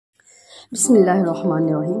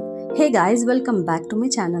Bismillahirrahmanirrahim. Hey guys, welcome back to my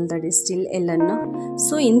channel that is still a learner.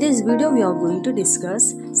 So in this video we are going to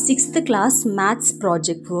discuss 6th class maths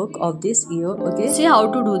project work of this year. Okay, see how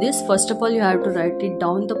to do this. First of all, you have to write it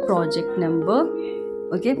down the project number.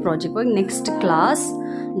 Okay, project work, next class,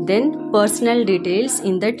 then personal details.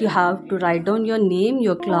 In that you have to write down your name,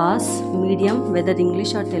 your class, medium, whether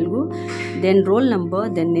English or Telugu, then roll number,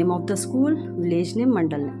 then name of the school, village name,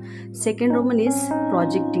 mandal name. Second Roman is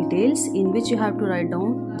project details, in which you have to write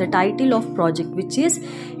down the title of project, which is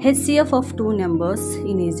HCF of 2 numbers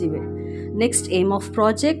in easy way. Next, aim of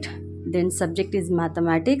project, then subject is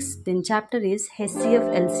mathematics, then chapter is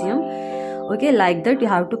HCF LCM. Okay, like that you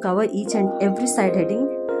have to cover each and every side heading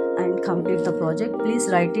and complete the project. Please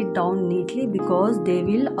write it down neatly because they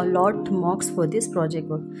will allot marks for this project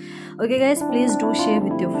work. Okay guys, please do share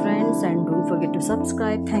with your friends and don't forget to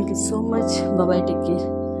subscribe. Thank you so much. Bye bye, take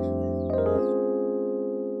care.